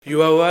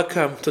You are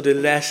welcome to the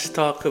Let's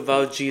Talk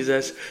About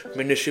Jesus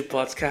Ministry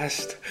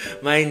Podcast.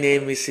 My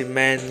name is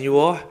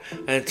Emmanuel,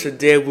 and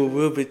today we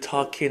will be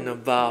talking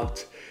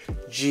about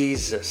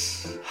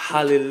Jesus.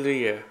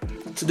 Hallelujah.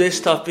 Today's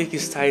topic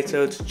is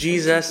titled,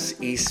 Jesus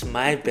is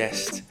my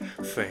best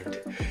friend.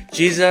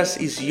 Jesus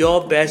is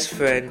your best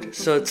friend.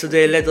 So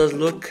today let us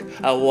look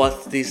at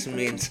what this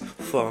means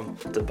from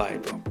the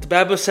Bible. The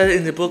Bible says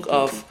in the book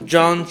of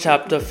John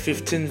chapter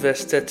 15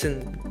 verse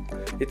 13,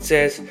 it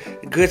says,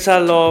 greater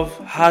love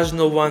has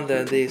no one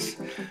than this,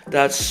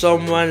 that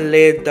someone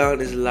laid down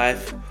his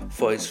life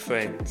for his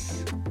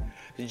friends.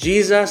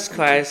 Jesus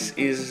Christ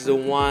is the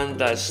one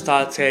that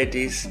started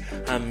this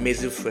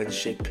amazing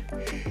friendship.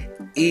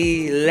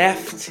 He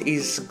left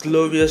his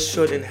glorious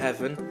throne in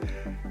heaven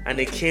and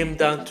he came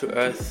down to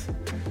earth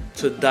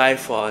to die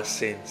for our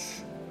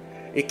sins.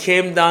 He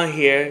came down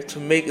here to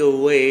make a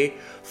way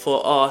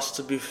for us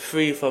to be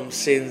free from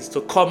sins,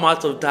 to come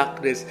out of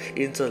darkness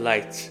into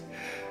light.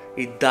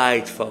 He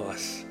died for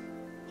us.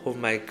 Oh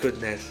my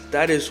goodness.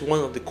 That is one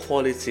of the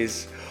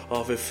qualities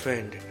of a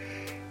friend.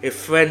 A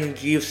friend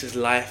gives his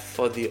life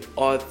for the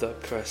other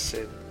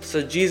person.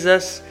 So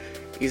Jesus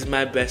is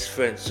my best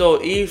friend. So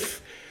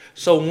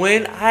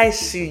when I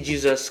see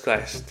Jesus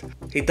Christ,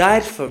 He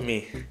died for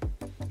me.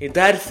 He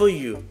died for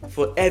you,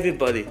 for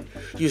everybody.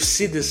 You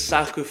see the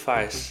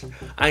sacrifice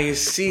and you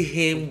see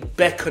Him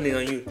beckoning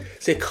on you.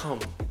 Say,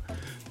 come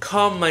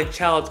my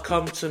child,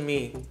 come to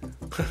me.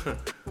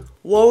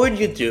 What would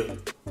you do?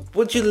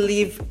 Would you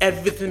leave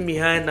everything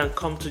behind and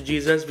come to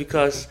Jesus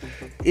because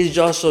He's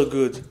just so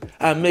good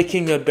and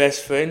making your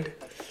best friend?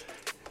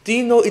 Do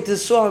you know it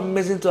is so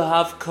amazing to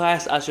have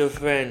Christ as your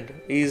friend?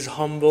 He's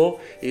humble,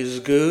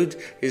 He's good,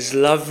 He's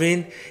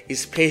loving,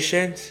 He's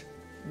patient.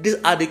 These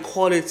are the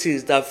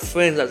qualities that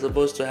friends are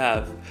supposed to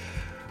have.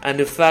 And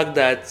the fact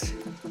that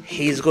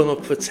He's going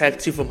to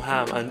protect you from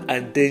harm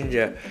and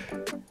danger,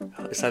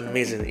 it's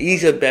amazing.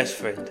 He's your best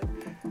friend.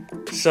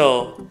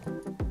 So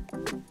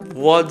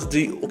what do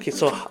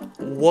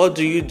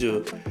you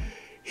do?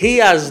 He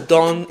has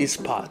done his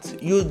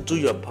part. You do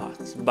your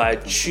part by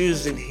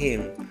choosing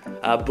Him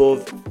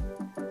above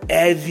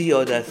every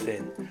other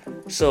thing.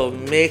 So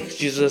make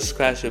Jesus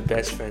Christ your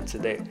best friend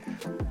today.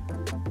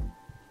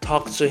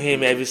 Talk to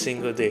Him every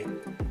single day.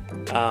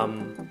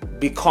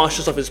 Be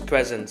conscious of His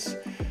presence.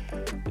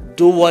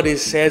 Do what He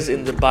says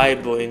in the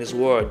Bible, in His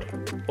Word.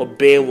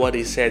 Obey what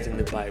He says in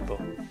the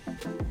Bible.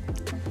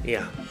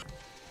 Yeah.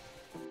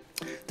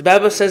 The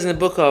Bible says in the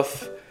book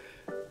of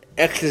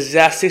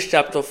Ecclesiastes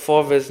chapter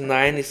 4 verse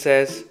 9, it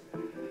says,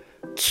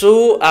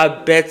 two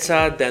are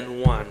better than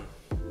one.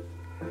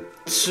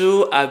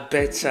 Two are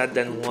better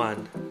than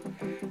one.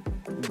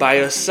 By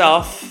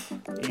yourself,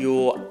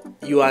 you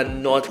are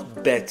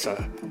not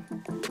better.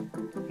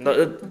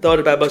 Not what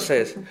the Bible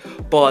says.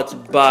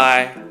 But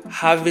by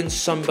having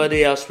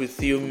somebody else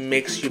with you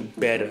makes you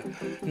better.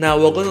 Now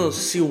we're going to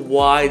see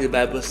why the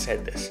Bible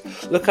said this.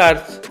 Look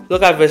at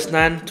verse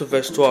 9 to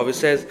verse 12. It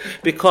says,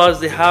 because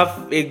they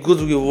have a good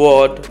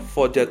reward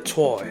for their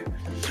toil.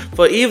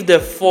 For if they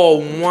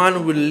fall,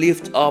 one will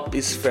lift up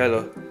his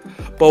fellow.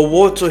 But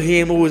woe to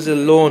him who is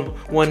alone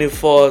when he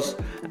falls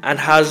and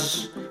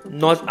has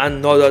not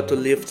another to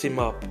lift him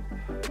up.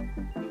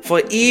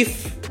 For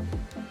if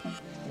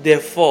they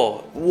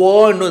fall, we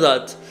all know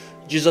that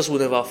Jesus will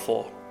never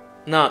fall.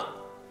 Now,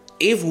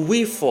 if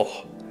we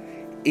fall,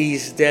 He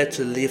is there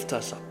to lift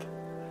us up.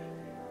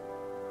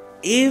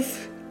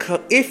 If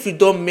you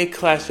don't make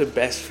Christ your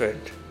best friend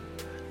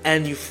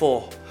and you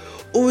fall,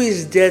 who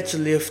is there to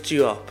lift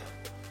you up?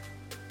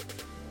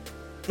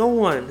 No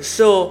one.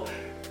 So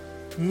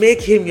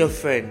make Him your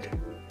friend,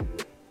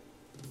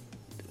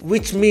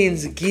 which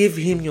means give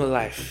Him your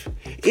life.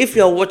 If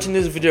you are watching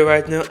this video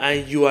right now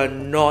and you are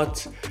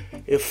not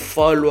a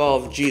follower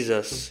of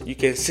Jesus, you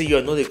can say you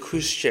are not a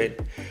Christian,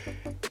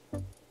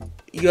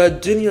 you are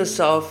doing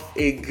yourself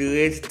a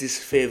great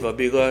disfavor,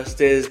 because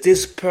there's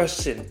this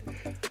person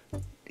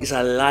is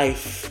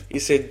alive.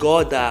 It's a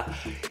God that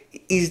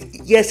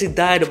yes, He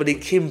died, but He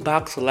came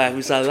back to life.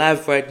 He's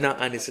alive right now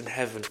and He's in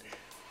heaven.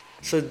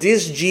 So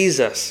this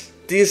Jesus,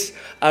 this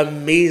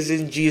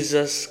amazing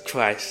Jesus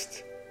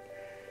Christ,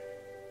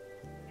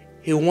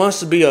 He wants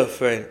to be your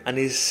friend, and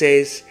He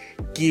says,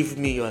 give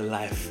me your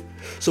life.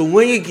 So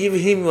when you give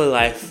Him your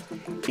life,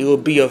 He will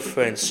be your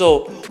friend.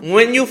 So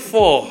when you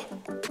fall,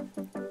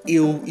 He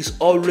is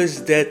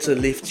always there to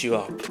lift you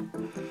up.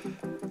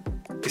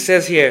 It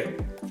says here,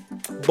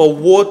 but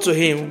woe to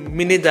him,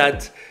 meaning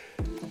that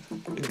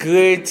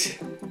great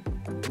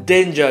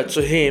danger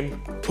to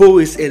him who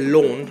is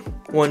alone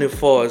when he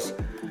falls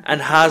and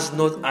has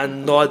not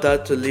another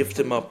to lift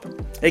him up.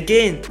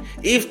 Again,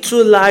 if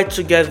two lie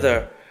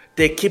together,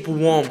 they keep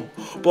warm.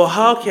 But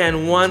how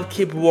can one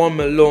keep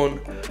warm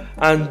alone?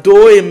 And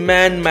though a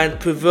man might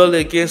prevail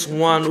against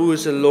one who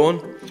is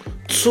alone,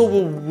 two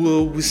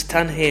will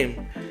withstand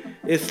him.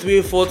 A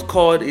threefold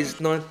cord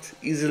is not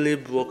easily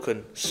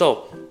broken.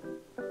 So,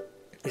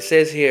 it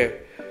says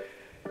here,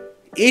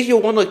 if you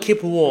want to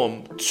keep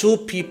warm, two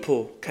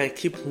people can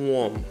keep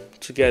warm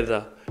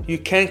together. You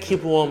can't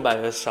keep warm by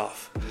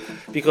yourself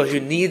because you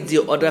need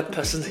the other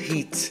person's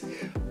heat,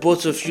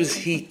 both of you's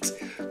heat,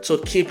 to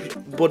keep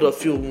both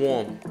of you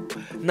warm.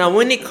 Now,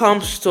 when it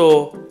comes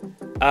to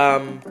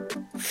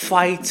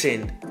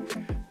fighting,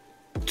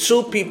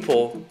 two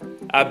people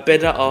are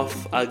better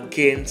off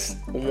against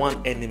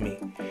one enemy,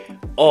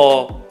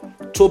 or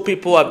two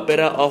people are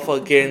better off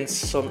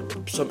against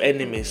some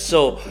enemies.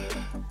 So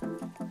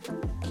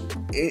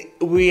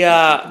we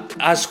are,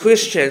 as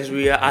Christians,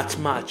 we are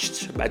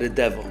outmatched by the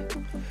devil,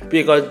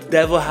 because the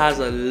devil has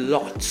a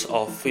lot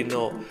of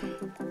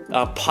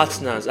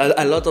partners,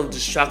 a lot of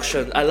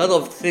distractions, a lot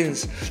of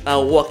things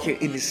are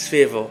working in his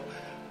favor.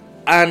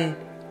 And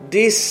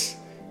this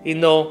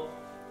battle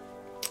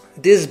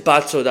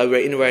that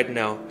we're in right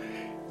now,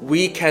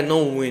 we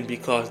cannot win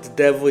because the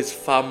devil is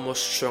far more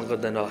stronger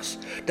than us.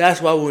 That's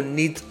why we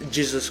need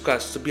Jesus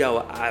Christ to be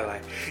our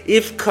ally.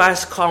 If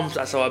Christ comes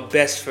as our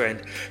best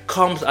friend,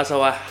 comes as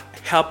our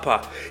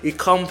helper, he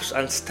comes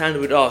and stands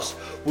with us,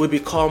 we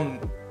become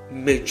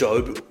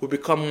major, we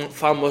become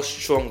far more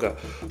stronger.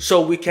 So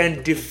we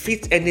can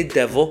defeat any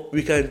devil,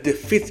 we can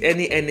defeat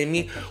any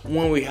enemy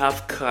when we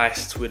have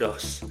Christ with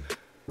us.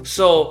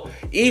 So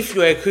if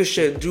you're a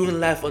Christian doing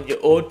life on your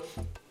own,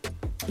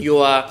 you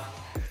are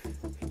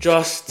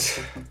just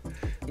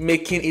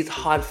making it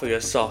hard for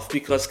yourself,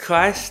 because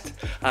Christ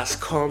has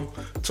come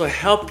to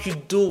help you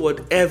do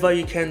whatever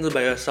you can do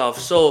by yourself.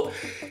 So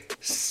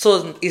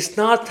it's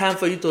now time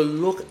for you to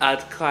look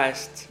at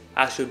Christ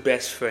as your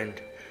best friend,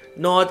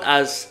 not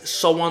as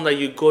someone that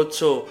you go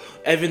to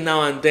every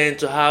now and then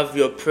to have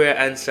your prayer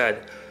answered.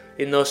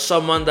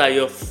 Someone that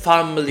your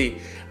family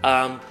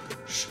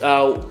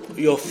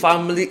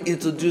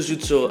introduce you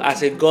to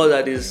as a God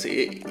that is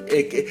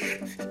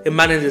a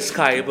man in the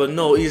sky. But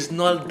no, it's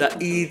not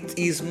that. It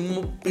is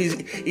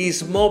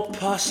more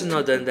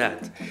personal than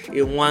that.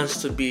 It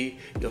wants to be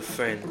your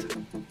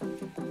friend.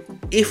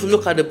 If you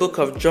look at the book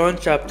of John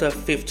chapter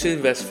 15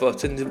 verse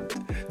 14,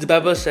 the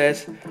Bible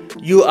says,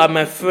 "You are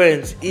my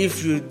friends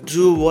if you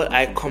do what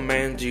I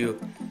command you."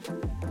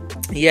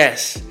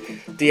 Yes,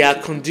 there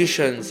are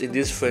conditions in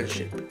this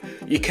friendship.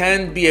 You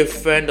can't be a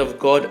friend of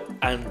God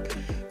and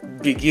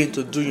begin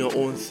to do your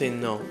own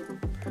thing now.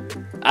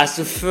 As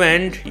a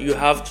friend, you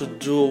have to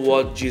do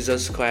what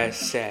Jesus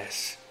Christ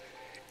says.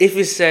 If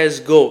he says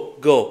go,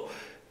 go.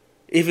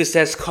 If he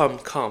says come,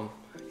 come.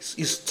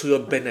 It's to your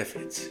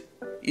benefit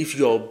if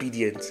you're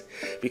obedient,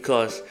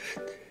 because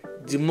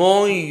the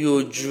more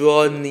you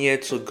draw near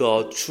to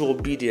God through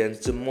obedience,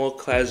 the more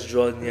Christ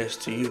draws near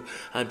to you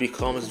and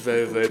becomes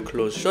very, very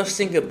close. Just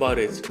think about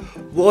it.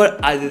 What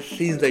are the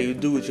things that you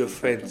do with your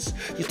friends?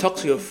 You talk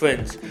to your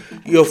friends.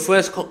 Your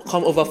friends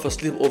come over for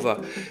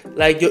sleepover.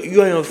 Like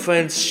you and your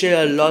friends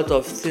share a lot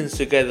of things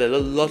together, a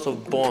lot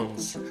of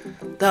bonds.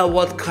 That's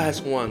what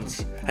Christ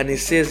wants. And he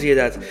says here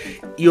that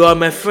you are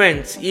my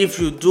friends if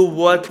you do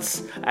what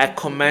I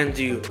command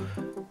you.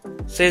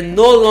 Say,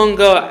 no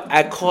longer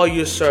I call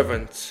you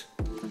servants.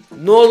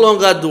 No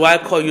longer do I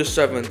call you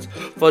servants,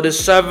 for the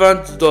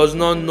servant does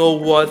not know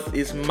what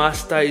his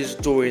master is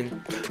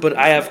doing, but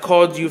I have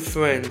called you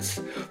friends,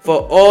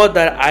 for all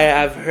that I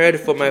have heard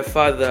from my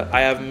Father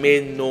I have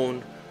made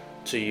known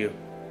to you.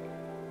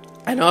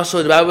 And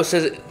also the Bible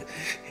says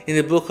in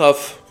the book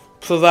of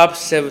Proverbs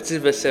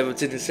 17 verse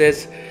 17, it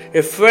says,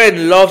 a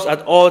friend loves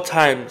at all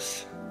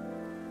times.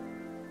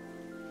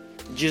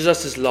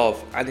 Jesus is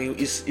love, and he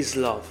is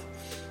love.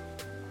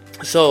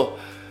 So,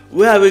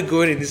 where are we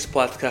going in this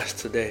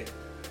podcast today?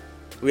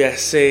 We are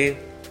saying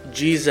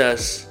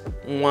Jesus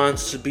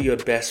wants to be your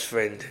best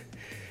friend.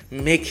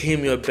 Make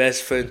him your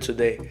best friend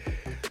today.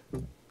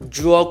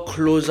 Draw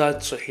closer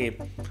to him.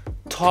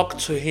 Talk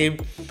to him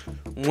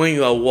when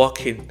you are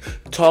walking.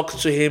 Talk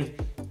to him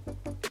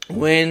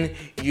when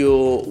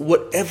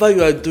whatever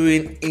you are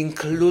doing,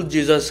 include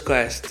Jesus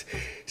Christ.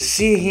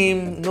 See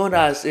him not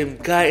as a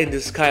guy in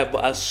the sky,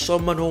 but as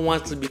someone who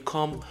wants to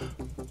become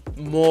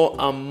more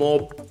and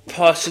more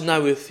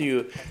personal with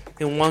you.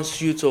 He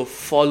wants you to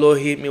follow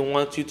him. He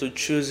wants you to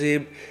choose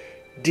him.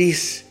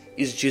 This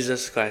is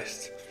Jesus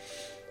Christ.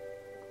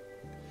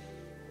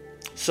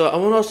 So I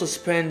want us to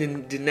spend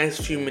in the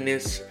next few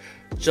minutes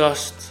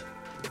just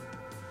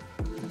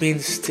being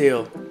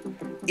still.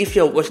 If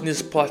you're watching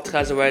this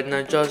podcast right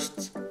now,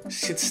 just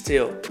sit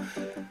still.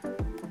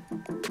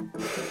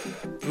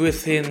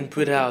 Breathe in,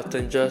 breathe out,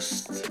 and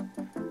just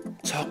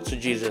talk to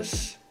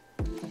Jesus.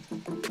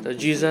 That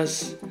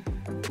Jesus,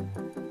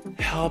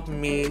 help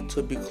me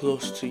to be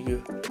close to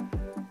you.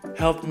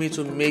 Help me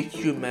to make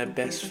you my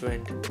best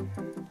friend.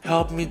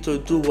 Help me to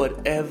do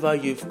whatever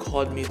you've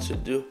called me to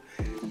do.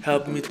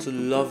 Help me to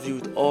love you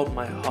with all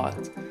my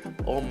heart,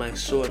 all my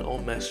soul, and all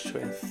my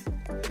strength.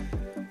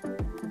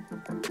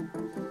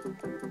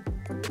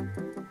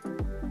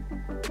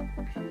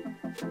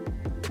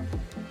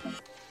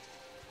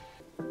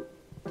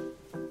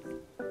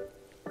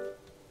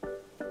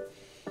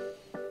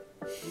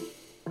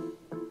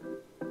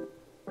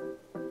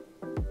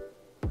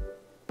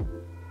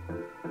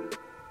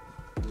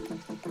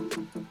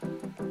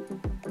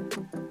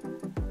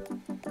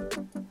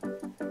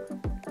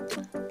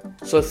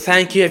 So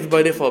thank you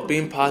everybody for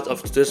being part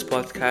of today's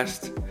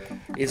podcast.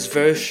 It's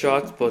very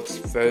short but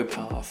very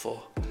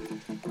powerful.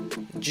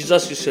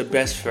 Jesus is your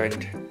best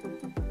friend.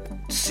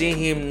 See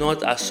him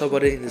not as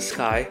somebody in the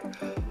sky.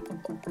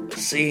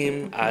 See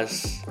him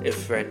as a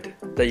friend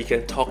that you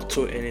can talk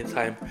to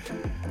anytime,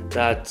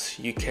 that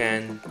you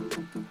can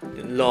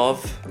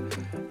love,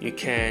 you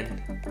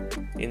can,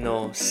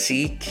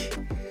 seek,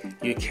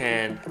 you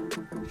can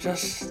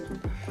just,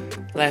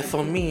 like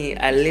for me,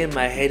 I lay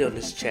my head on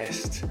his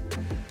chest.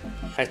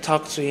 I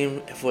talk to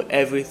him for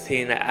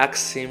everything. I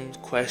ask him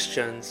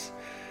questions.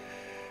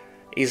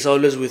 He's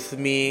always with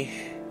me.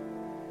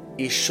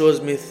 He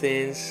shows me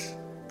things.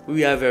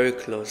 We are very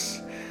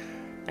close,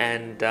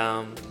 and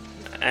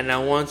I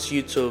want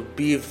you to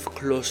be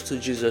close to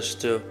Jesus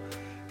too.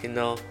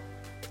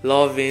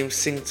 Love him,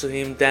 sing to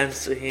him,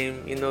 dance to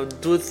him.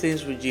 Do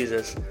things with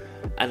Jesus,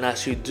 and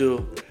as you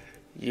do,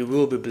 you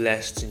will be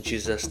blessed in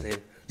Jesus' name.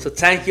 So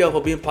thank you all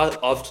for being part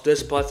of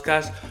today's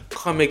podcast.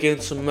 Come again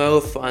tomorrow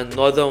for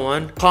another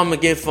one. Come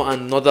again for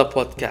another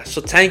podcast.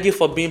 So thank you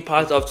for being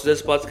part of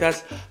today's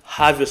podcast.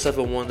 Have yourself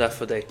a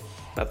wonderful day.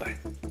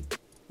 Bye-bye.